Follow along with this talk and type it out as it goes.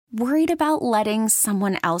Worried about letting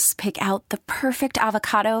someone else pick out the perfect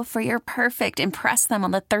avocado for your perfect impress them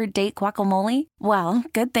on the third date guacamole? Well,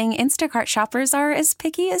 good thing Instacart shoppers are as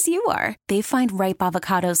picky as you are. They find ripe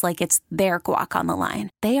avocados like it's their guac on the line.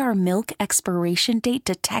 They are milk expiration date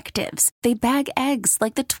detectives. They bag eggs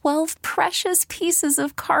like the 12 precious pieces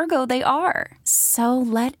of cargo they are. So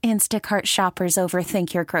let Instacart shoppers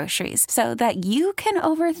overthink your groceries so that you can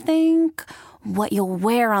overthink what you'll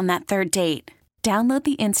wear on that third date. Download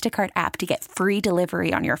the Instacart app to get free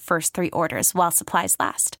delivery on your first 3 orders while supplies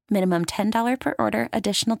last. Minimum $10 per order.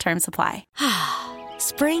 Additional terms apply.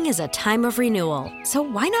 Spring is a time of renewal, so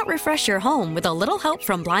why not refresh your home with a little help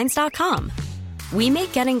from Blinds.com? We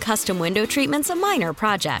make getting custom window treatments a minor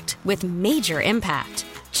project with major impact.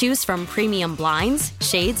 Choose from premium blinds,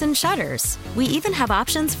 shades, and shutters. We even have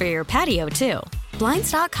options for your patio, too.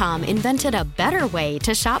 Blinds.com invented a better way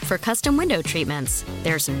to shop for custom window treatments.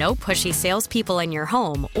 There's no pushy salespeople in your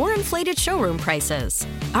home or inflated showroom prices.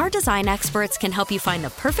 Our design experts can help you find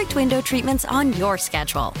the perfect window treatments on your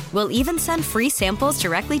schedule. We'll even send free samples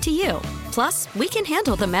directly to you. Plus, we can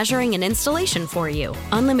handle the measuring and installation for you.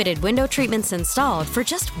 Unlimited window treatments installed for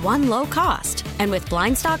just one low cost. And with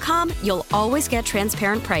Blinds.com, you'll always get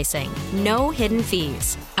transparent pricing. No hidden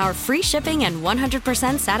fees. Our free shipping and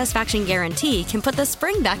 100% satisfaction guarantee can put the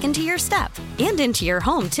spring back into your step and into your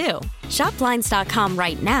home, too. Shop Blinds.com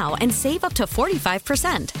right now and save up to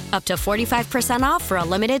 45%. Up to 45% off for a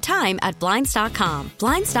limited time at Blinds.com.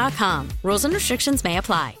 Blinds.com. Rules and restrictions may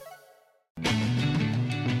apply.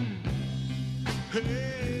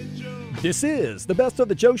 This is the Best of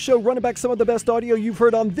the Joe Show, running back some of the best audio you've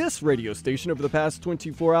heard on this radio station over the past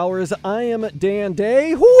 24 hours. I am Dan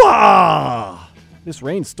Day. Hooah! This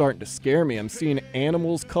rain's starting to scare me. I'm seeing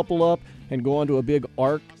animals couple up and go onto a big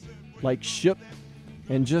ark-like ship,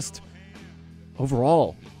 and just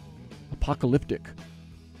overall apocalyptic.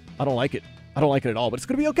 I don't like it. I don't like it at all, but it's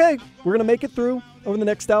going to be okay. We're going to make it through over the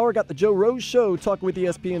next hour. Got the Joe Rose Show talking with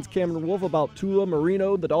ESPN's Cameron Wolfe about Tua,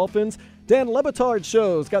 Marino, the Dolphins. Dan Le Batard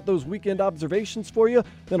Show's got those weekend observations for you.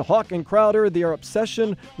 Then Hawk and Crowder, their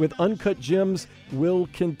obsession with uncut gems will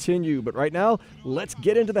continue. But right now, let's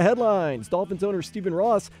get into the headlines. Dolphins owner Stephen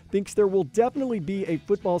Ross thinks there will definitely be a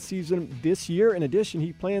football season this year. In addition,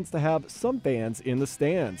 he plans to have some fans in the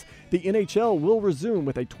stands. The NHL will resume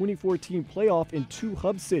with a 24-team playoff in 2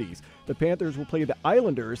 hub cities. The Panthers will play the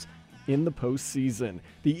Islanders in the postseason.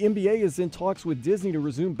 The NBA is in talks with Disney to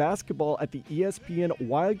resume basketball at the ESPN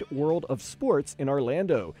Wide World of Sports in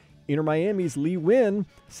Orlando. Inter Miami's Lee Nguyen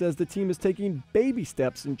says the team is taking baby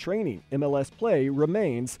steps in training. MLS play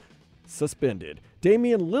remains suspended.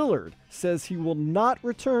 Damian Lillard says he will not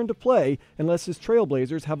return to play unless his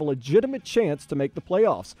Trailblazers have a legitimate chance to make the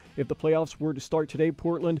playoffs. If the playoffs were to start today,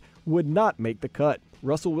 Portland would not make the cut.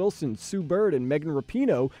 Russell Wilson, Sue Bird, and Megan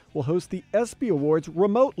Rapinoe will host the ESPY Awards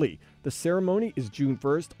remotely. The ceremony is June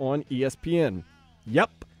 1st on ESPN.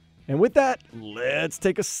 Yep. And with that, let's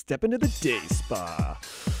take a step into the day spa.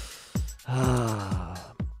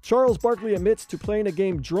 Charles Barkley admits to playing a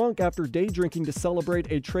game drunk after day drinking to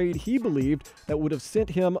celebrate a trade he believed that would have sent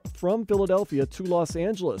him from Philadelphia to Los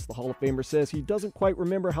Angeles. The Hall of Famer says he doesn't quite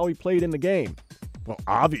remember how he played in the game. Well,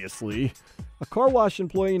 obviously. A car wash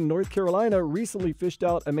employee in North Carolina recently fished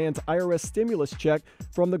out a man's IRS stimulus check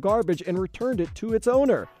from the garbage and returned it to its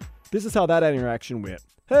owner. This is how that interaction went.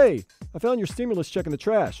 Hey, I found your stimulus check in the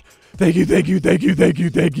trash. Thank you, thank you, thank you, thank you,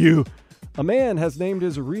 thank you. A man has named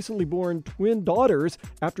his recently born twin daughters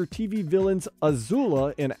after TV villains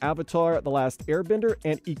Azula in Avatar: The Last Airbender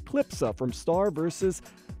and Eclipsa from Star vs.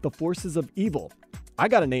 the Forces of Evil. I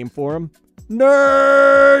got a name for him.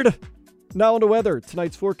 Nerd! Now on to weather.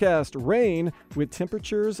 Tonight's forecast, rain with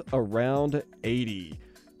temperatures around 80.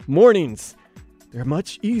 Mornings, they're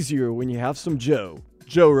much easier when you have some Joe.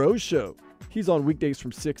 Joe Rose Show. He's on weekdays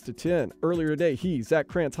from 6 to 10. Earlier today, Zach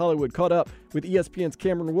Krantz Hollywood caught up with ESPN's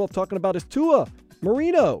Cameron Wolfe talking about his Tua,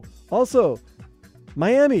 Marino. Also,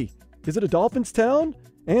 Miami, is it a Dolphins town?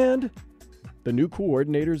 And the new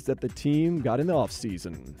coordinators that the team got in the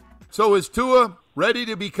offseason. So is Tua ready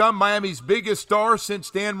to become Miami's biggest star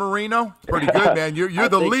since Dan Marino? Pretty good, man. You're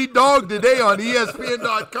the lead dog today on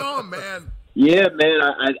ESPN.com, man. Yeah, man,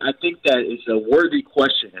 I think that it's a worthy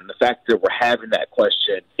question, and the fact that we're having that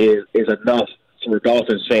question is enough for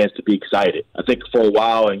Dolphins fans to be excited. I think for a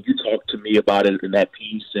while, and you talked to me about it in that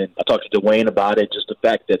piece, and I talked to Dwayne about it, just the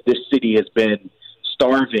fact that this city has been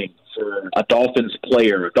starving for a Dolphins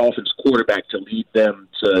player, a Dolphins quarterback to lead them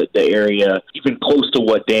to the area even close to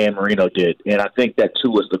what Dan Marino did. And I think that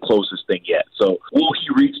Tua is the closest thing yet. So will he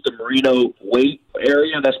reach the Marino weight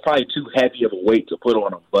area? That's probably too heavy of a weight to put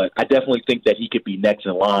on him, but I definitely think that he could be next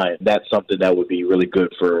in line. That's something that would be really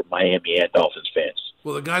good for Miami and Dolphins fans.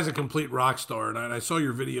 Well, the guy's a complete rock star, and I saw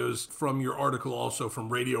your videos from your article also from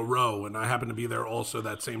Radio Row, and I happened to be there also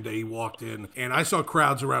that same day he walked in, and I saw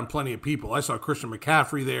crowds around plenty of people. I saw Christian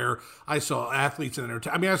McCaffrey there. I saw athletes in there.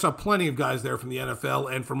 I mean, I saw plenty of guys there from the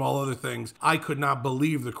NFL and from all other things. I could not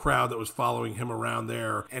believe the crowd that was following him around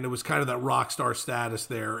there, and it was kind of that rock star status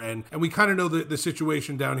there, and we kind of know the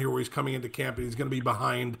situation down here where he's coming into camp and he's going to be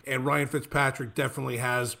behind, and Ryan Fitzpatrick definitely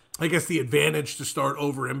has, I guess, the advantage to start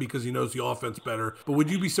over him because he knows the offense better. But would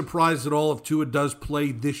you be surprised at all if Tua does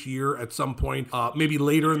play this year at some point, maybe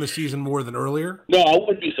later in the season more than earlier? No, I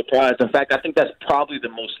wouldn't be surprised. In fact, I think that's probably the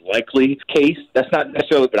most likely case. That's not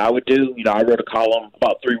necessarily what I would do. You know, I wrote a column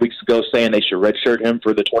about 3 weeks ago saying they should redshirt him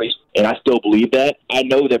for the 20s, and I still believe that. I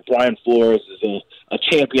know that Brian Flores is a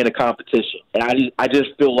champion of competition, and I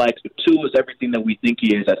just feel like Tua is everything that we think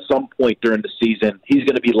he is. At some point during the season, he's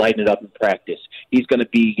going to be lighting it up in practice. He's going to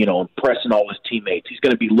be, impressing all his teammates. He's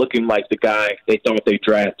going to be looking like the guy they thought they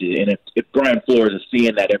drafted. And if Brian Flores is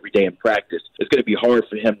seeing that every day in practice, it's going to be hard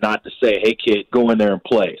for him not to say, hey, kid, go in there and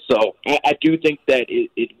play. So I do think that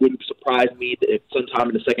it wouldn't surprise me that if sometime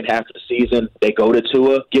in the second half of the season they go to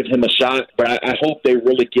Tua, give him a shot. But I hope they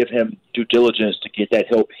really give him due diligence to get that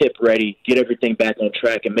hip ready, get everything back on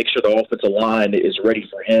track, and make sure the offensive line is ready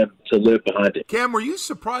for him to live behind it. Cam, were you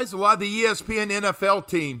surprised a lot of the ESPN NFL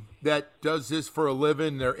team that does this for a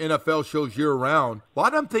living, their NFL shows year-round, a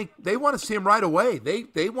lot of them think they want to see him right away.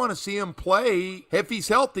 They want to see him play. If he's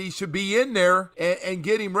healthy, he should be in there and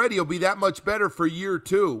get him ready. He'll be that much better for year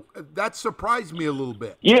two. That surprised me a little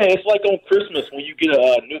bit. Yeah, it's like on Christmas when you get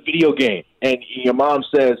a new video game and your mom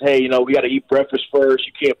says, hey, we got to eat breakfast first.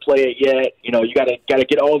 You can't play it yet. You got to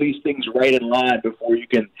get all these things right in line before you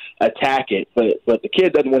can attack it. But the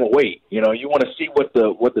kid doesn't want to wait. You want to see what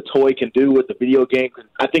the toy can do, what the video game can.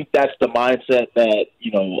 I think that's the mindset that,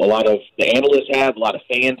 a lot of the analysts have, a lot of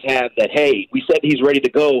fans have, that, hey, we said he's ready to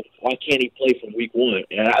go. Why can't he play from week one?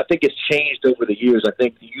 And I think it's changed over the years. I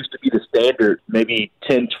think it used to be the standard maybe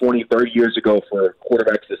 10, 20, 30 years ago for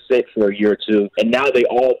quarterbacks to sit for a year or two. And now they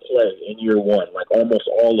all play in year one, like almost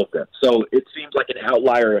all of them. So it seems like an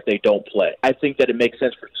outlier if they don't play. I think that it makes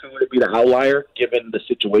sense for Tua to be the outlier, given the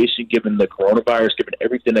situation, given the coronavirus, given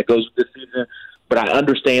everything that goes with this season. But I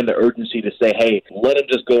understand the urgency to say, hey, let him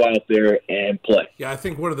just go out there and play. Yeah, I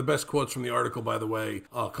think one of the best quotes from the article, by the way,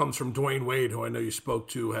 comes from Dwayne Wade, who I know you spoke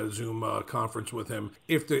to, had a Zoom conference with him.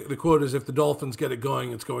 If the quote is, if the Dolphins get it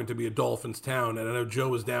going, it's going to be a Dolphins town. And I know Joe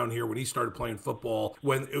was down here when he started playing football,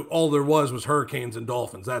 when all there was Hurricanes and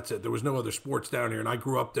Dolphins. That's it. There was no other sports down here. And I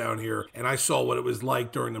grew up down here, and I saw what it was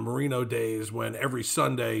like during the Marino days when every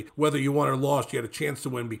Sunday, whether you won or lost, you had a chance to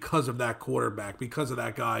win because of that quarterback, because of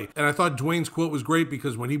that guy. And I thought Dwayne's quote was great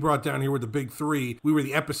because when he brought down here with the big three, we were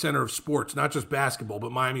the epicenter of sports, not just basketball,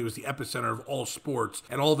 but Miami was the epicenter of all sports.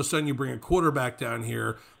 And all of a sudden you bring a quarterback down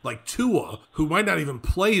here like Tua, who might not even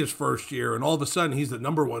play his first year, and all of a sudden he's the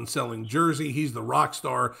number one selling jersey. He's the rock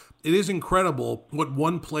star. It is incredible what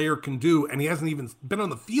one player can do, and he hasn't even been on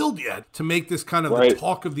the field yet to make this kind of the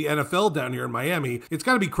talk of the NFL down here in Miami. It's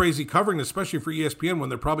got to be crazy covering, especially for ESPN, when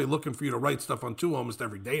they're probably looking for you to write stuff on Tua almost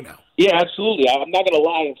every day now. Yeah, absolutely. I'm not going to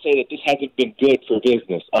lie and say that this hasn't been good for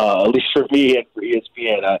business, at least for me and for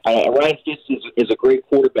ESPN. Ryan Fitz is a great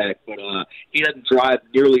quarterback, but he doesn't drive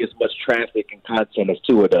nearly as much traffic and content as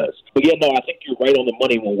Tua does. But yeah, no, I think you're right on the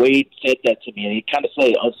money. When Wade said that to me, and he kind of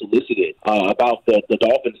said it unsolicited about the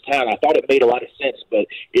Dolphins town, I thought it made a lot of sense, but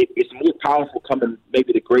it's more powerful coming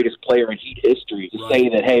maybe the greatest player in Heat history to say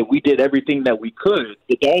that, hey, we did everything that we could.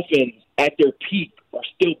 The Dolphins, at their peak, are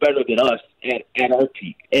still better than us at our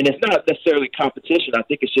peak. And it's not necessarily competition. I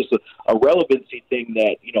think it's just a relevancy thing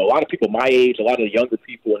that, a lot of people my age, a lot of the younger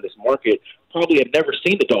people in this market probably have never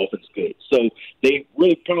seen the Dolphins good. So they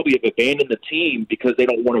really probably have abandoned the team because they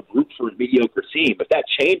don't want to root for a mediocre team. If that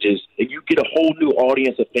changes, then you get a whole new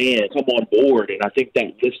audience of fans come on board, and I think that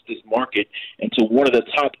lifts this market into one of the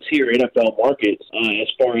top-tier NFL markets as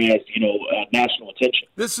far as, national attention.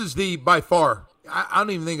 This is by far, I don't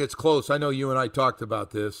even think it's close. I know you and I talked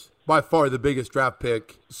about this. By far the biggest draft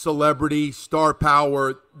pick, celebrity, star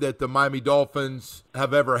power that the Miami Dolphins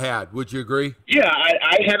have ever had. Would you agree? Yeah,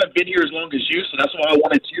 I haven't been here as long as you, so that's why I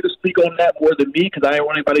wanted you to speak on that more than me, because I didn't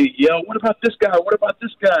want anybody to yell, what about this guy? What about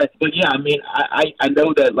this guy? But yeah, I mean, I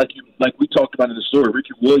know that like we talked about in the story,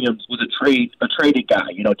 Richard Williams was a traded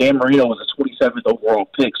guy. Dan Marino was a 27th overall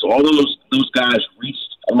pick, so all those guys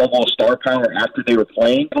reached a level of star power after they were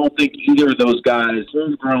playing. I don't think either of those guys,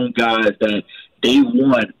 homegrown guys that day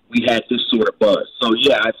one, we had this sort of buzz. So,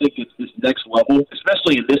 yeah, I think it's this next level,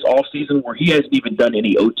 especially in this offseason where he hasn't even done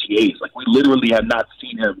any OTAs. Like, we literally have not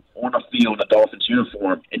seen him on a field in a Dolphins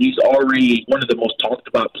uniform, and he's already one of the most talked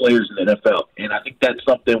about players in the NFL. And I think that's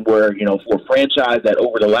something where, you know, for a franchise that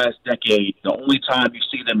over the last decade, the only time you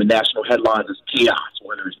see them in national headlines is chaos,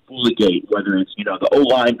 whether it's Bulligate, whether it's, you know, the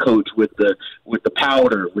O-line coach with the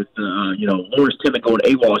powder, with the, you know, Lawrence Timmons going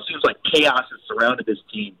AWOL. It seems like chaos has surrounded this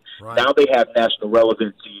team. Right. Now they have national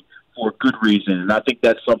relevancy for good reason, and I think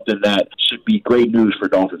that's something that should be great news for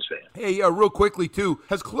Dolphins fans. Hey, real quickly, too,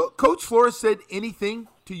 has Coach Flores said anything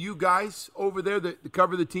to you guys over there that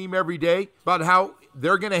cover the team every day about how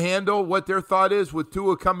they're going to handle what their thought is with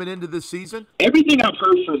Tua coming into this season? Everything I've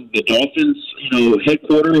heard from the Dolphins, you know,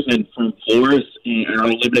 headquarters and from Flores in our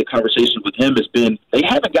limited conversations with him has been they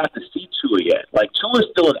haven't got to see Tua yet. Like, Tua's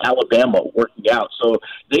still in Alabama working out, so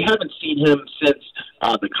they haven't seen him since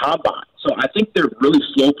the combine. So I think they're really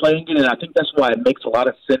slow playing it, and I think that's why it makes a lot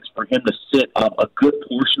of sense for him to sit a good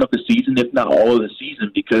portion of the season, if not all of the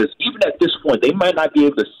season, because even at this point, they might not be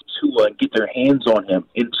able to get their hands on him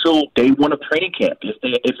until day one of training camp, if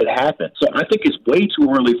it happens. So I think it's way too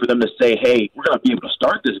early for them to say, hey, we're going to be able to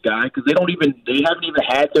start this guy, because they haven't even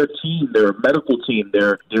had their team, their medical team,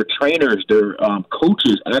 their trainers, their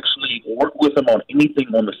coaches actually work with them on anything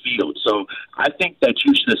on the field. So I think that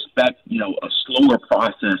you should expect, you know, a slower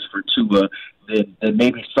process for Tua than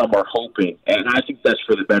maybe some are hoping, and I think that's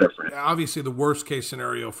for the better for him. Obviously, the worst-case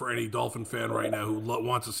scenario for any Dolphin fan right now who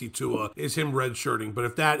wants to see Tua is him redshirting, but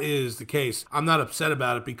if that is the case, I'm not upset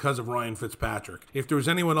about it because of Ryan Fitzpatrick. If there was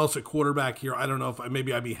anyone else at quarterback here, I don't know if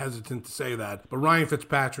maybe I'd be hesitant to say that, but Ryan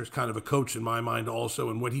Fitzpatrick's kind of a coach in my mind also,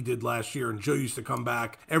 and what he did last year, and Joe used to come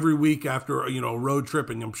back every week after a road trip,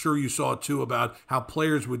 and I'm sure you saw too about how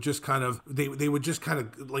players would just kind of, they would just kind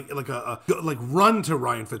of like run to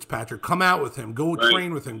Ryan Fitzpatrick, come out with him, go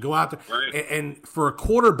train with him, go out there. Right. And for a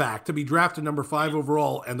quarterback to be drafted number 5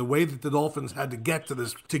 overall, and the way that the Dolphins had to get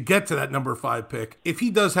to that number 5 pick, if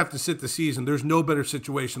he does have to sit the season, there's no better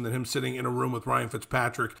situation than him sitting in a room with Ryan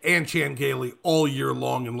Fitzpatrick and Chan Gailey all year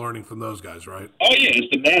long and learning from those guys, right? Oh yeah, it's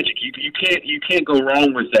the magic. You can't go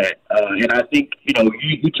wrong with that. And I think, you know,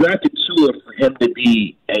 you drafted Tua for him to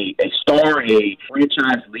be a star, a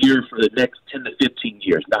franchise leader for the next 10 to 15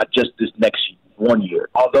 years, not just this next 1 year.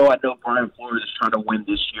 Although I know Brian Flores is trying to win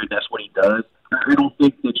this year, that's what he does. I don't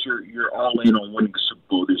think that you're all in on winning the Super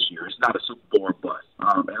Bowl this year. It's not a Super Bowl or bust.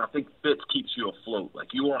 And I think Fitz keeps you afloat. Like,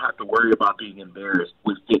 you won't have to worry about being embarrassed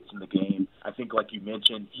with Fitz in the game. I think, like you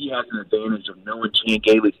mentioned, he has an advantage of knowing Chan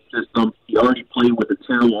Gailey's system. He already played with a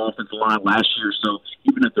terrible offensive line last year, so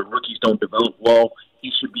even if the rookies don't develop well,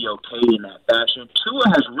 he should be okay in that fashion. Tua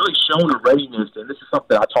has really shown a readiness, and this is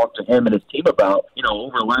something I talked to him and his team about, you know,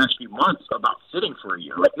 over the last few months, about sitting for a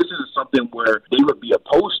year. Like, this is something where they would be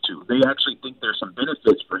opposed to. They actually think there's some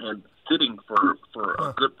benefits for him sitting for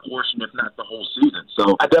a good portion, if not the whole season.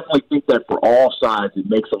 So I definitely think that for all sides, it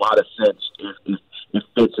makes a lot of sense if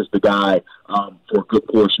Fitz is the guy for a good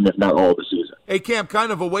portion, if not all the season. Hey, Cam,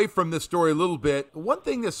 kind of away from this story a little bit, one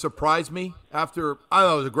thing that surprised me after, I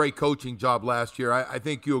thought it was a great coaching job last year. I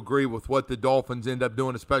think you agree with what the Dolphins end up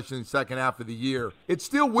doing, especially in the second half of the year. It's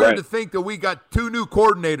still weird to think that we got 2 new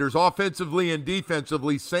coordinators, offensively and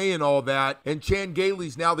defensively, saying all that, and Chan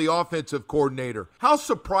Gailey's now the offensive coordinator. How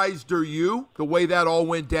surprised are you the way that all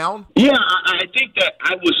went down? Yeah, I think that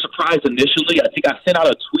I was surprised initially. I think I sent out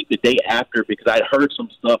a tweet the day after because I heard some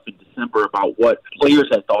stuff in December about what players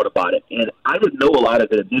had thought about it. And I didn't know a lot of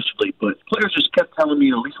it initially, but players just kept telling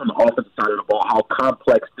me, at least on the offensive side of the ball, how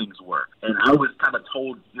complex things were. And I was kind of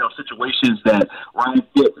told, you know, situations that Ryan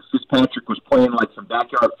Fitzpatrick was playing like some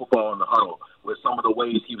backyard football in the huddle with some of the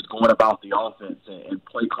ways he was going about the offense and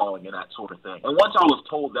play calling and that sort of thing. And once I was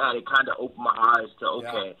told that, it kind of opened my eyes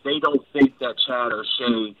to, they don't think that Chad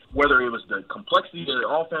O'Shea, whether it was the complexity of the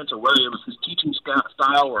offense or whether it was his teaching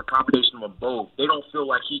style or a combination of both, they don't feel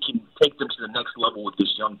like he can take them to the next level with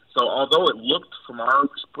this young. So although it looked from our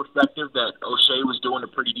perspective that O'Shea was doing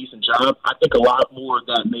a pretty decent job, I think a lot more of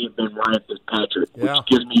that may have been Ryan Fitzpatrick, which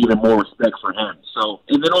gives me even more respect for him. So,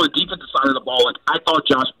 and then on the defensive side of the ball, like, I thought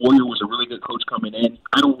Josh Boyer was a really good coach coming in.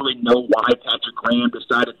 I don't really know why Patrick Graham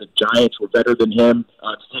decided the Giants were better than him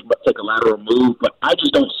to take a lateral move, but I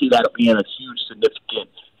just don't see that being a huge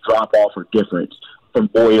significant drop-off or difference. from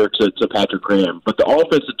Boyer to Patrick Graham. But the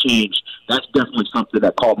offensive change, that's definitely something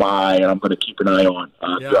that caught my eye, and I'm going to keep an eye on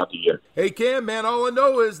throughout the year. Hey, Cam, man, all I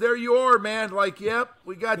know is there you are, man. Like, yep,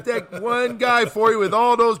 we got that one guy for you with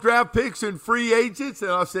all those draft picks and free agents.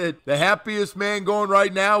 And I said, the happiest man going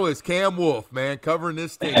right now is Cam Wolf, man, covering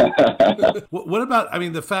this team. What about, I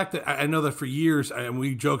mean, the fact that I know that for years, and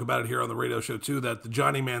we joke about it here on the radio show too, that the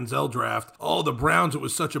Johnny Manziel draft, the Browns, it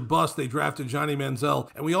was such a bust. They drafted Johnny Manziel,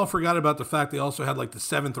 and we all forgot about the fact they also had like the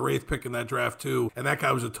 7th or 8th pick in that draft too, and that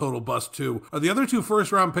guy was a total bust too. Are the other 2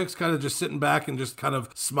 first-round picks kind of just sitting back and just kind of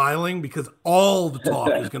smiling because all the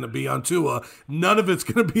talk is going to be on Tua? None of it's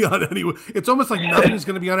going to be on anyone. It's almost like nothing is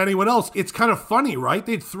going to be on anyone else. It's kind of funny, right?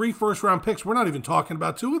 They had 3 first-round picks. We're not even talking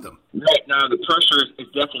about 2 of them. Right now, the pressure is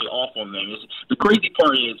definitely off on them. The crazy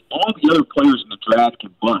part is all the other players in the draft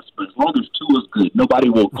can bust, but as long as Tua's good, nobody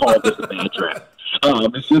will call this a bad draft.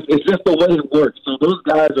 It's just the way it works. So those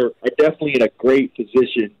guys are definitely in a great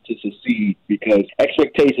position to succeed because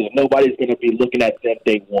expectations, nobody's going to be looking at them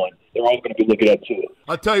day one. They're all going to be looking at Tua.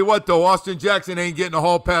 I'll tell you what, though, Austin Jackson ain't getting a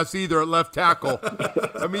hall pass either at left tackle.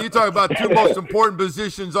 I mean, you talk about 2 most important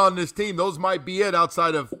positions on this team. Those might be it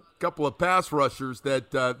outside of couple of pass rushers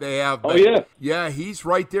that they have. But yeah, he's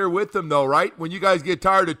right there with them though, right? When you guys get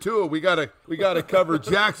tired of Tua, we gotta cover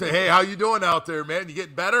Jackson. Hey, how you doing out there, man? You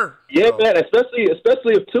getting better? Yeah, man. Especially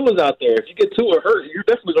if Tua's out there. If you get Tua hurt, you're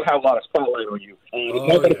definitely gonna have a lot of spotlight on you.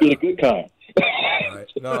 It's not gonna be the good kind.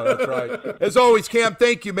 Right. No, that's right. As always, Cam,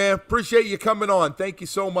 thank you, man. Appreciate you coming on. Thank you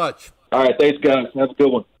so much. All right, thanks, guys. Have a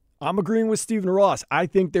good one. I'm agreeing with Stephen Ross. I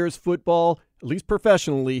think there's football, at least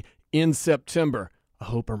professionally, in September. I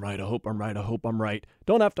hope I'm right. I hope I'm right. I hope I'm right.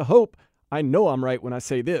 Don't have to hope. I know I'm right when I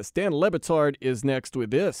say this. Dan Le Batard is next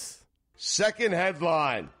with this. Second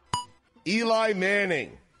headline. Eli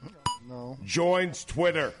Manning joins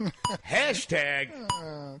Twitter. Hashtag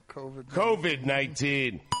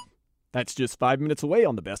COVID-19. That's just 5 minutes away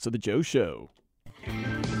on the Best of the Joe Show. Are you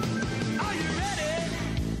ready?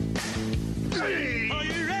 Are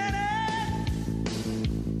you ready?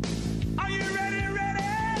 Are you ready?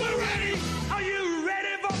 We're ready. Are you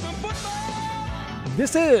ready for some football?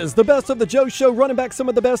 This is the Best of the Joe Show, running back some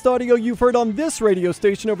of the best audio you've heard on this radio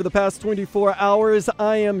station over the past 24 hours.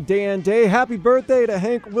 I am Dan Day. Happy birthday to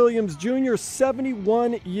Hank Williams Jr.,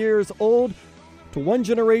 71 years old. To one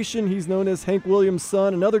generation, he's known as Hank Williams'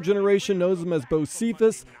 son. Another generation knows him as Bo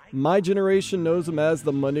Cephas. My generation knows him as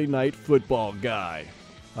the Monday Night Football guy.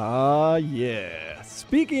 Ah, yeah.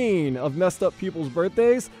 Speaking of messed up people's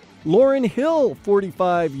birthdays, Lauryn Hill,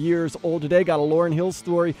 45 years old today. Got a Lauryn Hill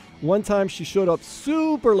story. One time she showed up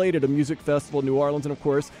super late at a music festival in New Orleans, and of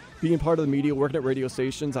course, being part of the media, working at radio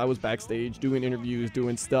stations, I was backstage doing interviews,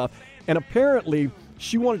 doing stuff. And apparently,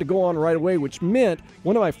 she wanted to go on right away, which meant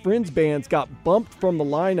one of my friend's bands got bumped from the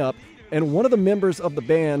lineup, and one of the members of the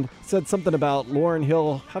band said something about Lauryn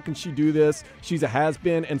Hill. How can she do this? She's a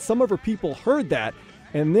has-been. And some of her people heard that,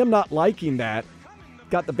 and them not liking that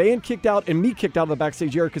got the band kicked out and me kicked out of the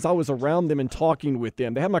backstage area because I was around them and talking with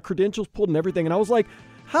them. They had my credentials pulled and everything, and I was like,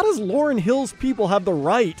 how does Lauryn Hill's people have the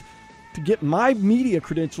right to get my media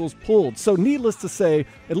credentials pulled? So needless to say,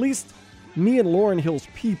 at least me and Lauryn Hill's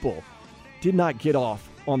people did not get off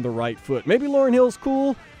on the right foot. Maybe Lauryn Hill's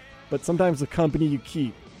cool, but sometimes the company you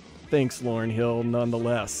keep. Thanks, Lauryn Hill,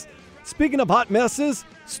 nonetheless. Speaking of hot messes,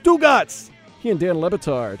 Stugotz. He and Dan Le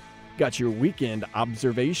Batard got your weekend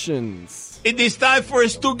observations. It is time for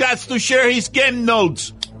Stugotz to share his game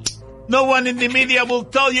notes. No one in the media will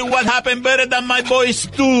tell you what happened better than my boy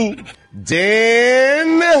Stu.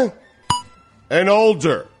 Dan, an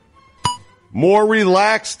older, more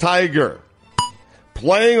relaxed Tiger,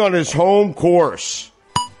 playing on his home course,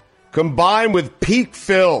 combined with peak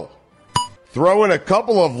Phil, throwing a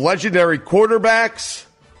couple of legendary quarterbacks,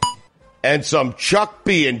 and some Chuck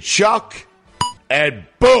being Chuck, and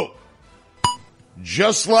boom!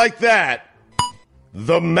 Just like that,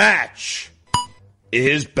 the match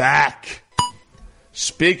is back.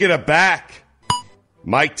 Speaking of back,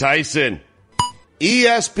 Mike Tyson,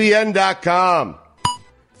 ESPN.com,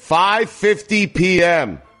 5:50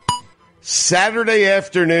 p.m., Saturday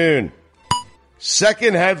afternoon.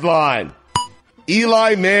 Second headline,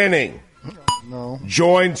 Eli Manning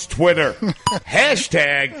joins Twitter.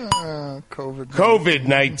 Hashtag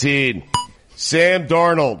COVID-19. Sam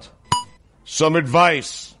Darnold, some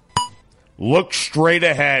advice. Look straight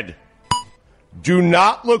ahead. Do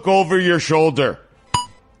not look over your shoulder.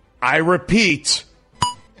 I repeat,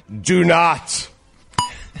 do not.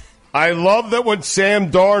 I love that when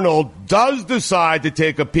Sam Darnold does decide to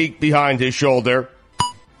take a peek behind his shoulder,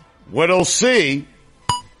 what he'll see,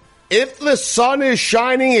 if the sun is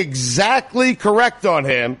shining exactly correct on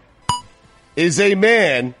him, is a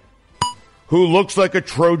man who looks like a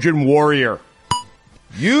Trojan warrior.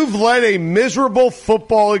 You've led a miserable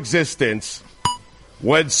football existence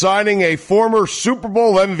when signing a former Super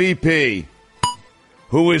Bowl MVP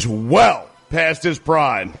who is well past his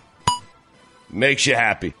prime. Makes you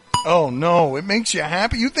happy. Oh, no, it makes you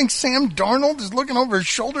happy? You think Sam Darnold is looking over his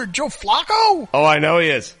shoulder at Joe Flacco? Oh, I know he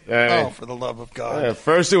is. For the love of God.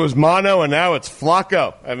 First it was Mono, and now it's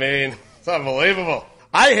Flacco. I mean, it's unbelievable.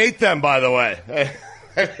 I hate them, by the way.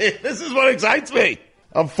 I mean, this is what excites me.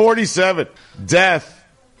 I'm 47. Death,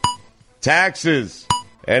 taxes,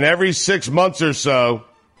 and every 6 months or so,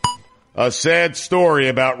 a sad story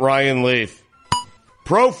about Ryan Leaf.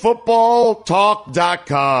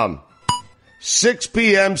 ProFootballTalk.com. 6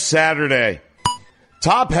 p.m. Saturday.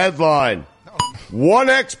 Top headline. One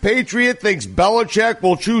ex-Patriot thinks Belichick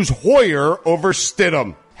will choose Hoyer over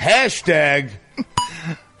Stidham. Hashtag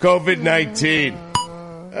COVID-19.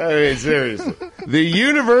 I mean, seriously. The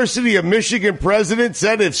University of Michigan president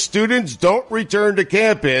said if students don't return to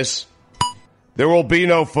campus, there will be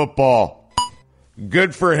no football.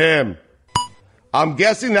 Good for him. I'm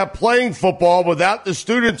guessing that playing football without the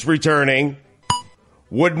students returning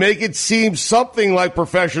would make it seem something like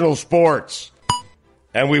professional sports.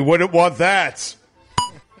 And we wouldn't want that.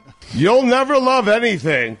 You'll never love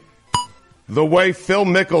anything the way Phil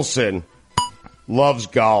Mickelson loves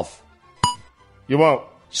golf. You won't.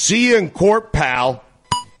 See you in court, pal.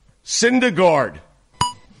 Syndergaard.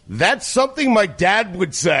 That's something my dad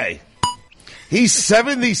would say. He's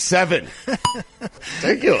 77.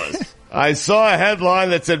 Ridiculous. I saw a headline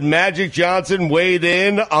that said Magic Johnson weighed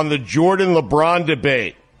in on the Jordan-LeBron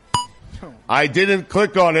debate. I didn't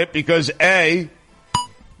click on it because A,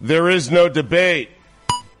 there is no debate,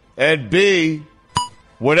 and B,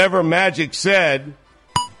 whatever Magic said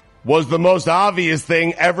was the most obvious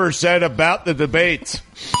thing ever said about the debate.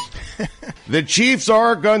 The Chiefs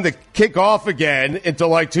aren't going to kick off again until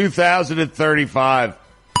like 2035.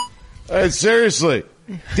 Seriously.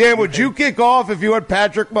 Dan, would you kick off if you had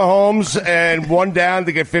Patrick Mahomes and one down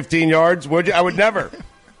to get 15 yards? Would you? I would never.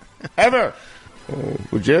 Ever.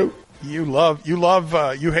 Would you? You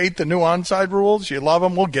hate the new onside rules? You love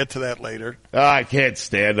them? We'll get to that later. I can't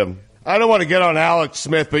stand them. I don't want to get on Alex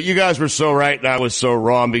Smith, but you guys were so right and I was so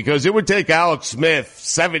wrong because it would take Alex Smith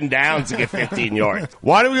 7 downs to get 15 yards.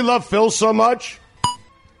 Why do we love Phil so much?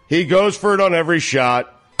 He goes for it on every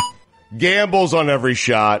shot, gambles on every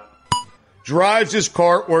shot, drives his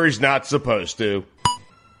cart where he's not supposed to.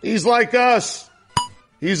 He's like us.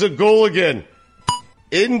 He's a Gooligan.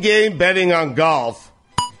 In-game betting on golf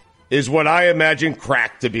is what I imagine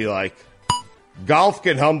crack to be like. Golf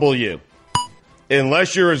can humble you.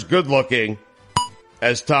 Unless you're as good-looking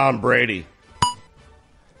as Tom Brady.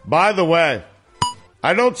 By the way,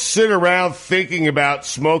 I don't sit around thinking about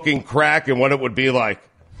smoking crack and what it would be like.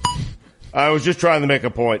 I was just trying to make a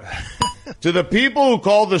point. To the people who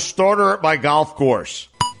called the starter at my golf course,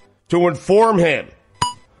 to inform him,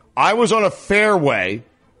 I was on a fairway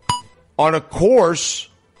on a course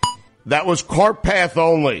that was cart path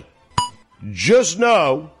only. Just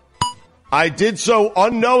know I did so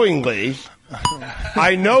unknowingly.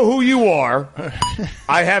 I know who you are.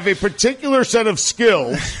 I have a particular set of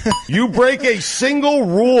skills. You break a single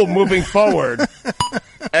rule moving forward,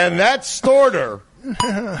 and that starter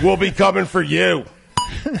will be coming for you.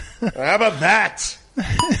 How about that?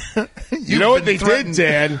 You know what they did,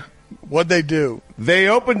 Dan? What'd they do? They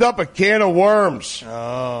opened up a can of worms.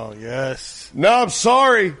 Oh, yes. No, I'm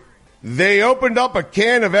sorry. They opened up a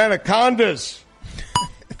can of anacondas.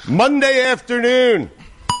 Monday afternoon.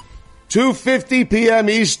 2:50 p.m.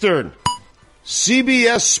 Eastern.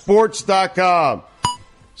 CBSSports.com.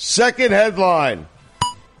 Second headline.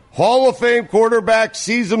 Hall of Fame quarterback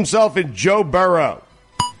sees himself in Joe Burrow.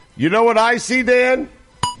 You know what I see, Dan?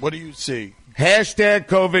 What do you see? Hashtag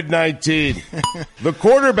COVID-19. The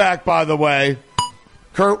quarterback, by the way,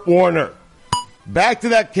 Kurt Warner. Back to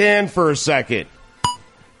that can for a second.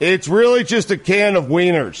 It's really just a can of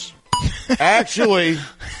wieners. Actually,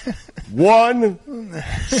 one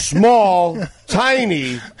small,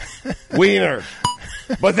 tiny wiener.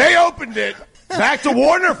 But they opened it. Back to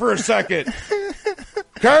Warner for a second.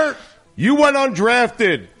 Kurt, you went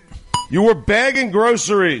undrafted. You were bagging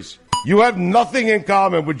groceries. You have nothing in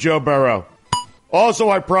common with Joe Burrow. Also,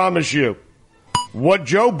 I promise you, what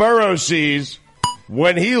Joe Burrow sees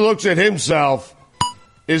when he looks at himself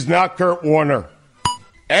is not Kurt Warner.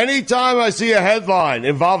 Anytime I see a headline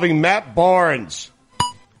involving Matt Barnes,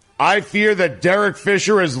 I fear that Derek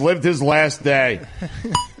Fisher has lived his last day.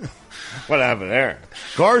 What happened there?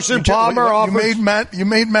 Carson Palmer You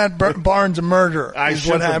made Matt Barnes a murderer. I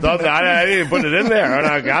should have done that. I didn't put it in there when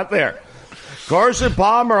I got there. Carson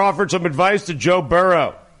Palmer offered some advice to Joe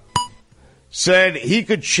Burrow. Said he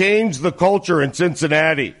could change the culture in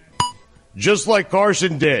Cincinnati, just like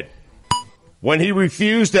Carson did when he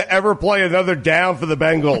refused to ever play another down for the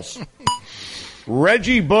Bengals.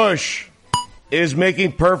 Reggie Bush is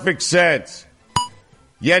making perfect sense,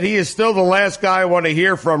 yet he is still the last guy I want to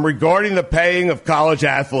hear from regarding the paying of college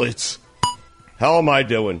athletes. Hell am I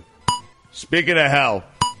doing? Speaking of hell,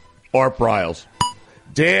 Art Briles.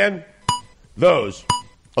 Dan, those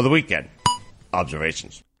are the weekend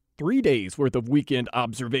observations. 3 days worth of weekend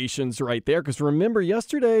observations right there, because remember,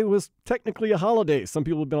 yesterday was technically a holiday. Some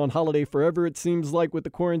people have been on holiday forever, it seems like, with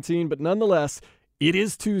the quarantine, but nonetheless, it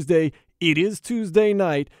is Tuesday, it is Tuesday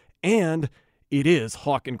night, and it is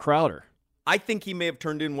Hawk and Crowder. I think he may have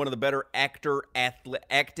turned in one of the better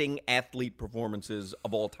acting athlete performances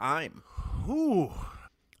of all time. Ooh.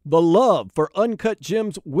 The love for Uncut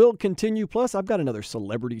Gems will continue, plus I've got another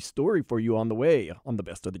celebrity story for you on the way on the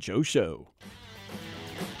Best of the Joe Show.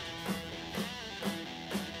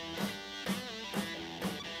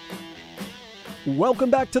 Welcome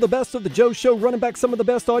back to the Best of the Joe Show, running back some of the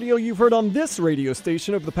best audio you've heard on this radio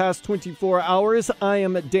station over the past 24 hours. I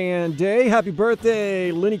am Dan Day. Happy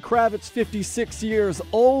birthday, Lenny Kravitz, 56 years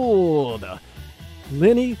old.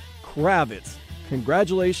 Lenny Kravitz,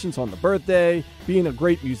 congratulations on the birthday, being a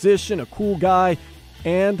great musician, a cool guy,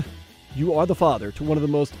 and you are the father to one of the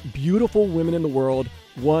most beautiful women in the world,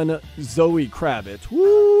 one Zoe Kravitz.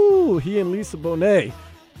 Woo! He and Lisa Bonet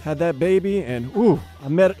had that baby, and I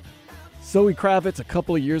met Zoe Kravitz a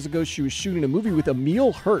couple of years ago. She was shooting a movie with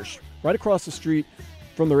Emile Hirsch right across the street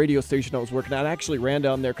from the radio station I was working at. I actually ran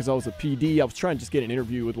down there because I was a PD. I was trying to just get an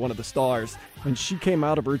interview with one of the stars, and she came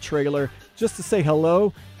out of her trailer just to say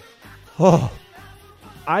hello. Oh,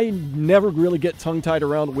 I never really get tongue-tied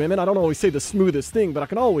around women. I don't always say the smoothest thing, but I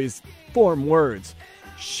can always form words.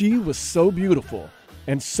 She was so beautiful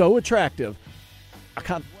and so attractive.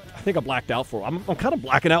 I think I blacked out for her. I'm kind of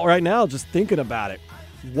blacking out right now just thinking about it.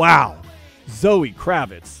 Wow. Zoe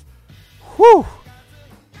Kravitz. Whew.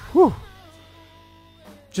 Whew.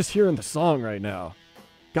 Just hearing the song right now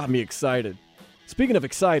got me excited. Speaking of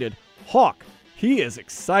excited, Hawk, he is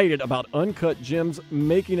excited about Uncut Gems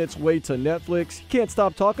making its way to Netflix. He can't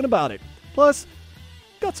stop talking about it. Plus,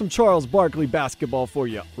 got some Charles Barkley basketball for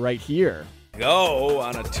you right here. Go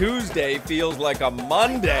on a Tuesday feels like a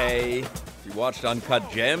Monday. You watched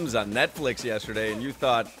Uncut Gems on Netflix yesterday and you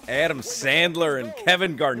thought Adam Sandler and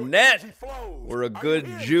Kevin Garnett were a good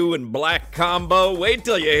Jew and black combo. Wait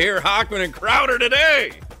till you hear Hockman and Crowder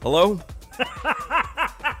today. Hello?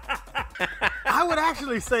 I would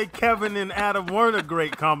actually say Kevin and Adam weren't a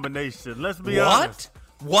great combination. Let's be honest.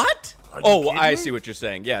 What? Oh, I see what you're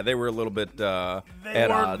saying. Yeah, they were a little bit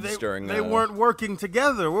at odds during. They weren't working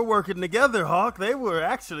together. We're working together, Hawk. They were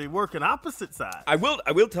actually working opposite sides. I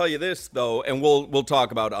will tell you this though, and we'll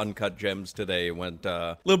talk about Uncut Gems today. It went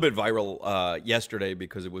a little bit viral yesterday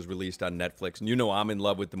because it was released on Netflix, and you know I'm in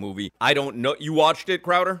love with the movie. I don't know. You watched it,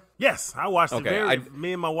 Crowder? Yes, I watched it.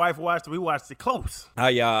 Me and my wife watched it. We watched it close.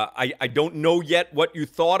 I don't know yet what you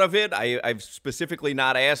thought of it. I've specifically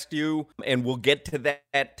not asked you, and we'll get to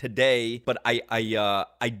that today. But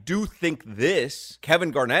I do think Kevin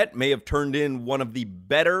Garnett may have turned in one of the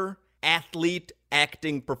better athlete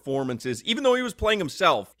acting performances. Even though he was playing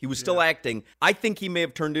himself, he was still acting. I think he may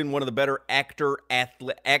have turned in one of the better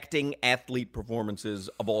acting athlete performances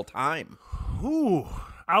of all time. Ooh,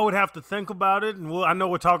 I would have to think about it, and I know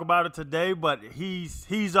we'll talk about it today, but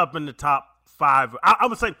he's up in the top 5. I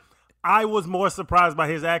would say I was more surprised by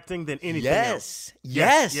his acting than anything else.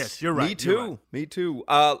 Yes, you're right. Me too. Me too.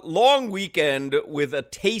 Long weekend with a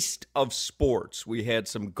taste of sports. We had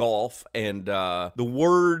some golf, and the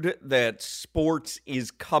word that sports is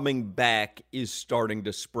coming back is starting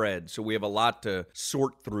to spread. So we have a lot to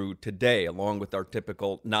sort through today, along with our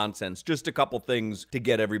typical nonsense. Just a couple things to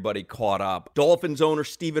get everybody caught up. Dolphins owner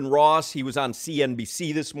Stephen Ross, he was on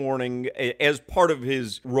CNBC this morning as part of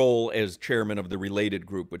his role as chairman of the Related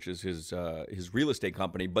Group, which is his real estate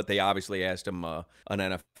company, but they obviously asked him an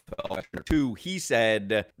NFL question or two. He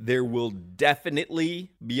said there will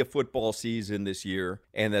definitely be a football season this year,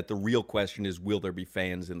 and that the real question is, will there be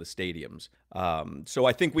fans in the stadiums? So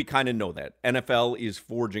I think we kind of know that. NFL is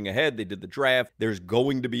forging ahead. They did the draft. There's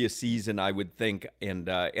going to be a season, I would think, and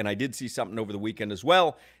I did see something over the weekend as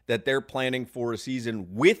well, that they're planning for a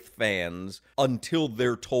season with fans until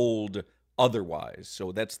they're told otherwise.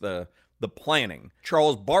 So that's the planning.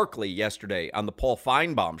 Charles Barkley yesterday on the Paul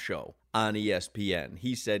Feinbaum show on ESPN.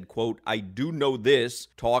 He said, quote, "I do know this,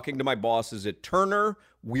 talking to my bosses at Turner,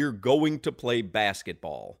 we're going to play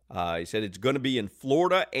basketball." He said it's going to be in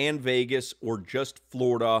Florida and Vegas or just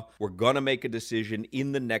Florida. We're going to make a decision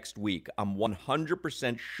in the next week. I'm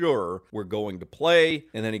 100% sure we're going to play.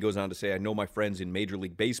 And then he goes on to say, I know my friends in Major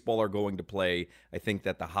League Baseball are going to play. I think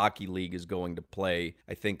that the Hockey League is going to play.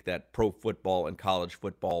 I think that pro football and college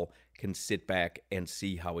football can sit back and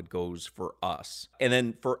see how it goes for us. And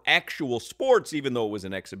then for actual sports, even though it was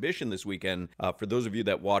an exhibition this weekend, for those of you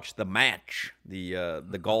that watched the match,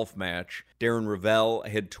 the golf match, Darren Rovell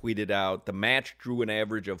had tweeted out, the match drew an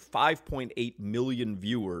average of 5.8 million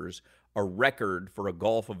viewers, a record for a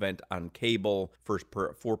golf event on cable.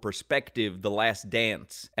 For perspective, The Last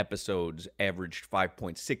Dance episodes averaged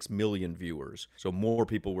 5.6 million viewers. So more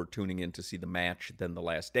people were tuning in to see the match than The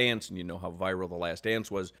Last Dance, and you know how viral The Last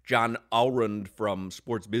Dance was. John Alrund from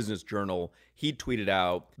Sports Business Journal, he tweeted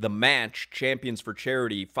out, the match, Champions for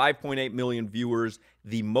Charity, 5.8 million viewers,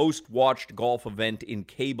 the most watched golf event in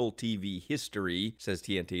cable TV history, says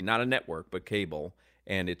TNT, not a network, but cable.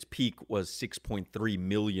 And its peak was 6.3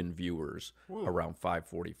 million viewers around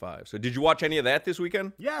 5:45. So did you watch any of that this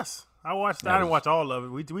weekend? Yes. I watched. I didn't watch all of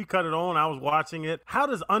it. We cut it on. I was watching it. How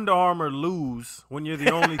does Under Armour lose when you're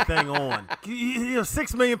the only thing on? You have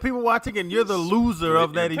 6 million people watching, and you're the loser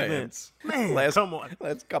of that event. Man, come on.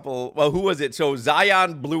 Last couple. Well, who was it? So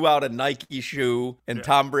Zion blew out a Nike shoe, and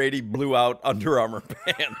Tom Brady blew out Under Armour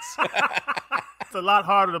pants. It's a lot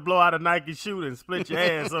harder to blow out a Nike shoe than split your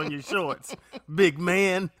ass on your shorts, big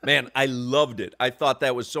man. Man, I loved it. I thought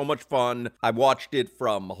that was so much fun. I watched it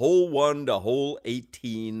from hole 1 to hole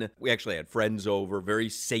 18. We actually had friends over, very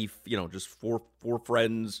safe, just four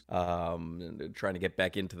friends, trying to get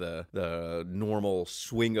back into the normal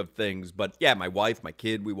swing of things. But yeah, my wife, my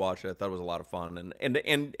kid, we watched it. I thought it was a lot of fun.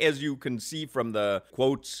 And as you can see from the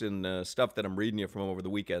quotes and stuff that I'm reading you from over the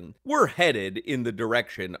weekend, we're headed in the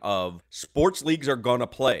direction of sports leagues are going to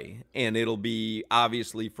play. And it'll be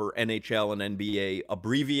obviously for NHL and NBA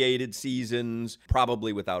abbreviated seasons,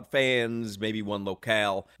 probably without fans, maybe one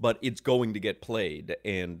locale, but it's going to get played.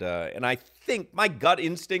 And I think my gut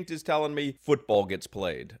instinct is telling me football gets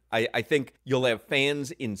played. I think you'll have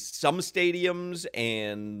fans in some stadiums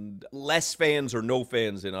and less fans or no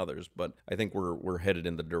fans in others, but I think we're headed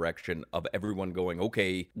in the direction of everyone going,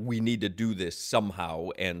 okay, we need to do this somehow,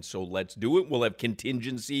 and so let's do it. We'll have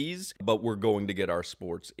contingencies, but we're going to get our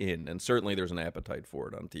sports in, and certainly there's an appetite for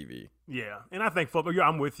it on TV. Yeah, and I think football,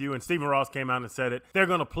 I'm with you, and Stephen Ross came out and said it. They're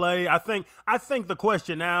going to play. I think the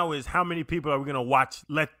question now is how many people are we going to watch,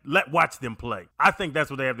 watch them play? I think that's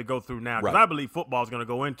what they have to go through now, because I believe football is going to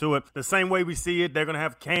go into it the same way we see it. They're going to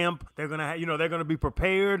have camp. They're going to have, they're going to be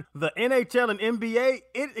prepared. The NHL and NBA,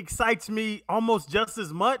 it excites me almost just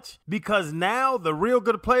as much, because now the real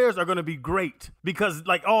good players are going to be great, because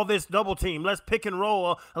like all this double team, let's pick and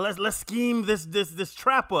roll, let's scheme this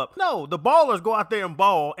trap up. No, the ballers go out there and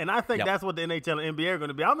ball, and I think that's what the NHL and NBA are going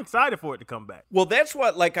to be. I'm excited for it to come back. Well, that's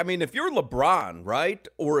what, if you're LeBron, right?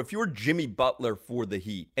 Or if you're Jimmy Butler for the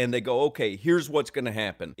Heat, and they go, okay, here's what's going to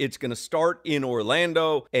happen. It's going to start in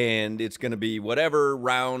Orlando, and it's going to be whatever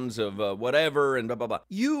rounds of whatever, and blah, blah, blah.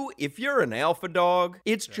 If you're an alpha dog,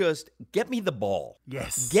 it's just, get me the ball.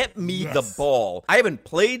 Yes. Get me the ball. I haven't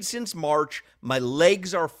played since March. My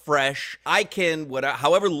legs are fresh. I can,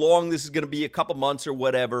 however long this is going to be, a couple months or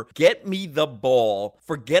whatever, get me the ball.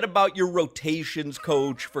 Forget about your rotations,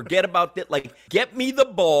 coach. Forget about that. Get me the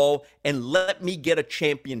ball and let me get a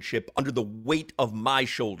championship under the weight of my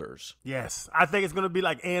shoulders. Yes. I think it's going to be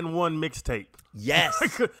like And One mixtape.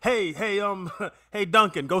 Yes. Hey,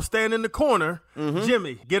 Duncan, go stand in the corner. Mm-hmm.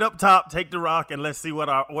 Jimmy, get up top, take the rock, and let's see what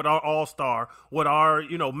our all-star, what our,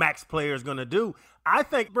 max player is going to do. I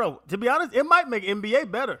think, bro, to be honest, it might make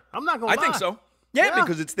NBA better. I'm not going to lie. I think so. Yeah,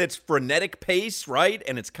 because it's that frenetic pace, right?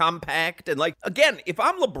 And it's compact. And again, if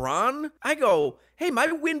I'm LeBron, I go, hey,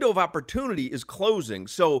 my window of opportunity is closing,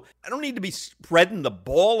 so I don't need to be spreading the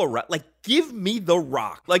ball around. Give me the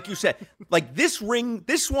rock. Like you said, this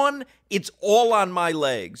one, it's all on my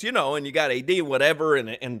legs, and you got AD and whatever,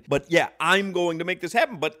 but yeah, I'm going to make this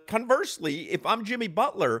happen. But conversely, if I'm Jimmy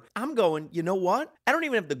Butler, I'm going, you know what? I don't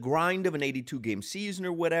even have the grind of an 82-game season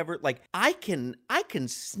or whatever. I can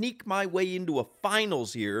sneak my way into a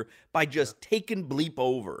finals here by just taking bleep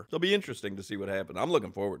over. It'll be interesting to see what happens. I'm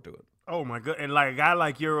looking forward to it. Oh my god! And a guy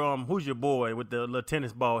like your who's your boy with the little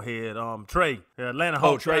tennis ball head? Trey, Atlanta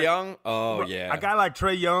Hawks. Oh, Trae Young. Oh yeah. A guy like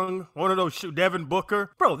Trae Young, one of those Devin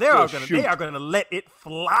Booker, bro. They are gonna let it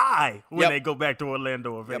fly when they go back to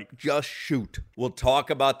Orlando or Vegas. Just shoot. We'll talk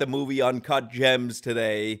about the movie Uncut Gems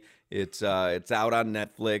today. It's out on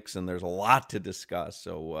Netflix, and there's a lot to discuss.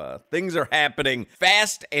 So things are happening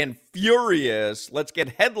fast and furious. Let's get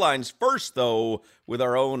headlines first, though, with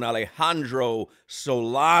our own Alejandro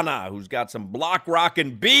Solana, who's got some block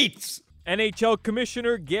rockin' beats. NHL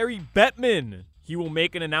Commissioner Gary Bettman. He will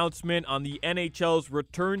make an announcement on the NHL's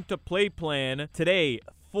return to play plan today,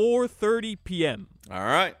 4:30 p.m. All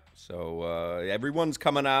right. So everyone's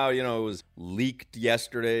coming out. You know, it was leaked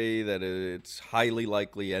yesterday that it's highly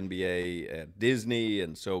likely NBA at Disney,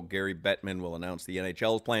 and so Gary Bettman will announce the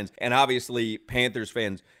NHL's plans. And obviously, Panthers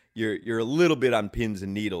fans, you're a little bit on pins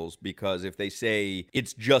and needles, because if they say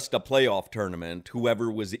it's just a playoff tournament,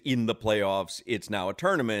 whoever was in the playoffs, it's now a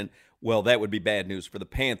tournament, well, that would be bad news for the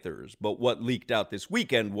Panthers. But what leaked out this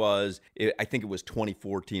weekend was, I think it was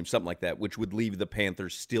 24 teams, something like that, which would leave the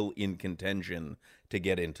Panthers still in contention to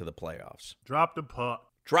get into the playoffs. Drop the puck.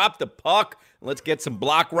 Drop the puck. Let's get some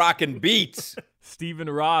block rockin' beats. Stephen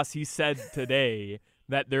Ross, he said today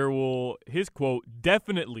that there will, his quote,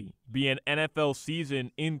 definitely be an NFL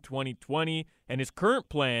season in 2020, and his current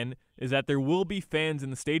plan is that there will be fans in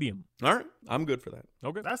the stadium. All right, I'm good for that.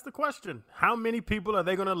 Okay. That's the question. How many people are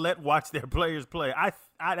they going to let watch their players play? I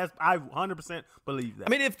 100% believe that. I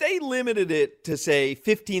mean, if they limited it to, say,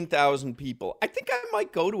 15,000 people, I think I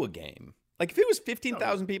might go to a game. Like, if it was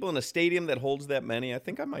 15,000 people in a stadium that holds that many, I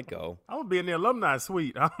think I might go. I'm going to be in the alumni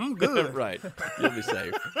suite. I'm good. Right. You'll be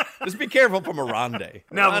safe. Just be careful from Aronde.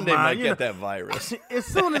 Aronde might get that virus. As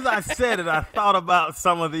soon as I said it, I thought about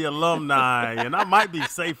some of the alumni, and I might be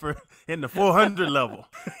safer in the 400 level.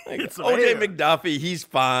 OJ McDuffie, he's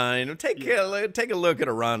fine. Take a look at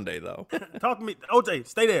Aronde, though. Talk to me. OJ,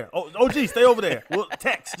 stay there. OG, stay over there. Well,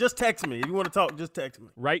 just text me. If you want to talk, just text me.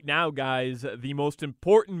 Right now, guys, the most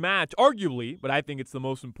important match, arguably, but I think it's the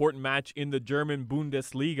most important match in the German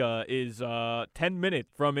Bundesliga, is 10 minutes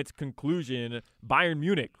from its conclusion. Bayern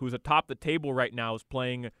Munich, who's atop the table right now, is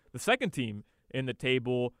playing the second team in the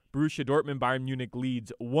table. Borussia Dortmund, Bayern Munich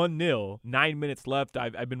leads 1-0. 9 minutes left.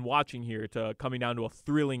 I've been watching here to coming down to a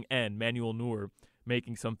thrilling end. Manuel Neuer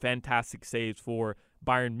making some fantastic saves for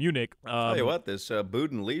Bayern Munich. Tell you what, this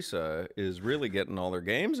Budenlisa is really getting all their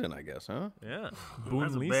games in, I guess, huh? Yeah.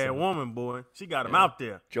 That's a bad woman, boy. She got him out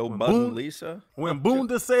there. Joe Budenlisa. When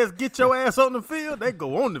Bunda says, get your ass on the field, they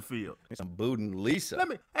go on the field. Some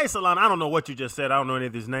Budenlisa. Hey, Solana, I don't know what you just said. I don't know any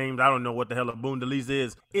of these names. I don't know what the hell a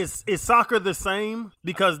Bundesliga is. Is soccer the same?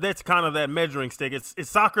 Because that's kind of that measuring stick. Is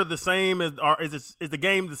soccer the same, or is the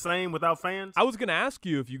game the same without fans? I was going to ask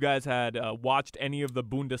you if you guys had watched any of the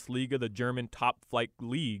Bundesliga, the German top-flight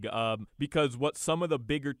league, because what some of the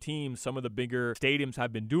bigger teams, some of the bigger stadiums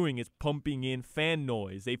have been doing is pumping in fan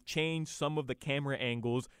noise. They've changed some of the camera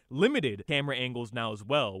angles, limited camera angles now as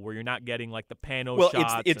well, where you're not getting like the pano shots.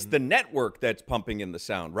 Well, it's the network that's pumping in the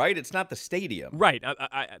sound, right? It's not the stadium. Right.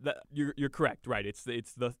 You're correct. Right. It's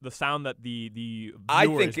the sound that the I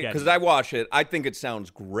think, because I watch it, I think it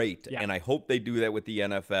sounds great, Yeah. and I hope they do that with the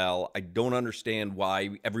NFL. I don't understand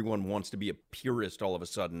why everyone wants to be a purist all of a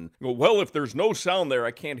sudden. Well, if there's no sound there,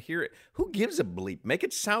 I can't hear it. Who gives a bleep? Make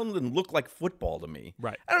it sound and look like football to me.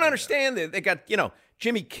 Right. I don't understand. They got,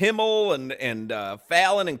 Jimmy Kimmel and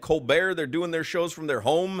Fallon and Colbert, they're doing their shows from their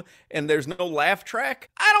home, and there's no laugh track.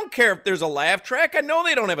 I don't care if there's a laugh track. I know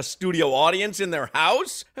they don't have a studio audience in their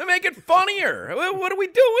house. Make it funnier. What are we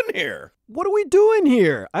doing here? What are we doing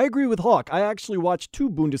here? I agree with Hawk. I actually watched 2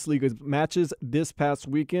 Bundesliga matches this past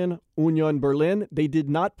weekend. Union Berlin, they did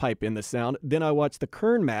not pipe in the sound. Then I watched the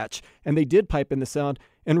Köln match, and they did pipe in the sound.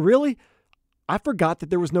 And really, I forgot that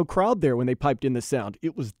there was no crowd there when they piped in the sound.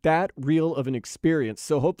 It was that real of an experience.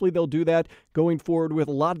 So hopefully they'll do that going forward with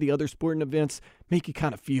a lot of the other sporting events, make you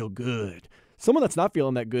kind of feel good. Someone that's not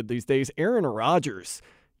feeling that good these days, Aaron Rodgers.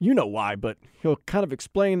 You know why, but he'll kind of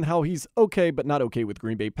explain how he's okay but not okay with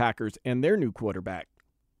Green Bay Packers and their new quarterback.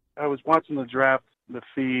 I was watching the draft, the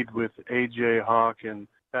feed with A.J. Hawk and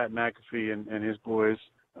Pat McAfee and his boys.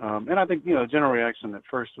 And I think, general reaction at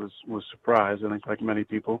first was surprise. I think like many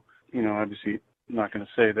people, obviously I'm not going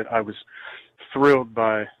to say that I was thrilled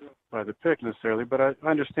by the pick necessarily, but I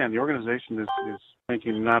understand the organization is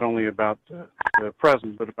thinking not only about the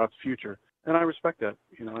present, but about the future. And I respect that.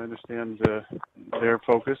 I understand their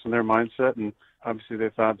focus and their mindset, and obviously they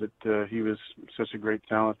thought that he was such a great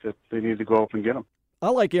talent that they needed to go up and get him. I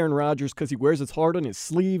like Aaron Rodgers because he wears his heart on his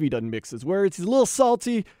sleeve. He doesn't mix his words. He's a little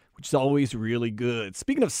salty, which is always really good.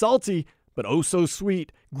 Speaking of salty, but oh so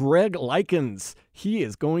sweet, Greg Likens. He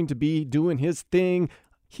is going to be doing his thing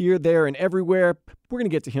here, there, and everywhere. We're going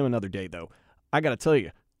to get to him another day, though. I got to tell you,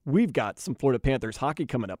 we've got some Florida Panthers hockey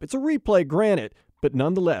coming up. It's a replay, granted, but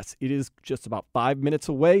nonetheless, it is just about 5 minutes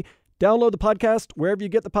away. Download the podcast wherever you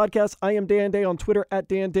get the podcast. I am Dan Day on Twitter at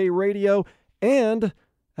Dan Day Radio. And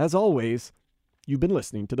as always, you've been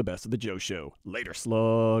listening to the Best of the Joe Show. Later,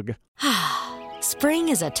 slug. Spring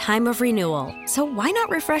is a time of renewal, so why not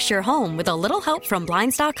refresh your home with a little help from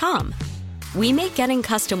Blinds.com? We make getting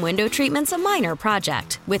custom window treatments a minor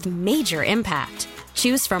project with major impact.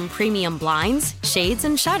 Choose from premium blinds, shades,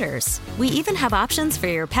 and shutters. We even have options for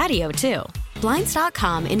your patio, too.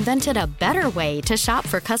 Blinds.com invented a better way to shop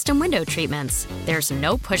for custom window treatments. There's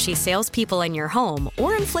no pushy salespeople in your home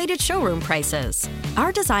or inflated showroom prices.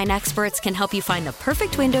 Our design experts can help you find the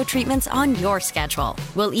perfect window treatments on your schedule.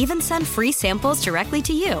 We'll even send free samples directly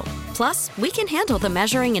to you. Plus, we can handle the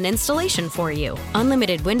measuring and installation for you.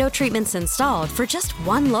 Unlimited window treatments installed for just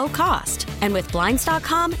one low cost. And with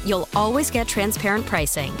Blinds.com, you'll always get transparent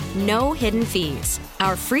pricing. No hidden fees.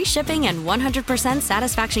 Our free shipping and 100%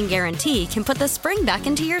 satisfaction guarantee can put the spring back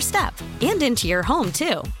into your step and into your home,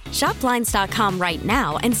 too. Shop Blinds.com right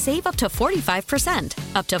now and save up to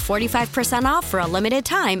 45%. Up to 45% off for a limited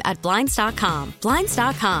time at Blinds.com.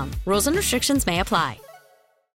 Blinds.com. Rules and restrictions may apply.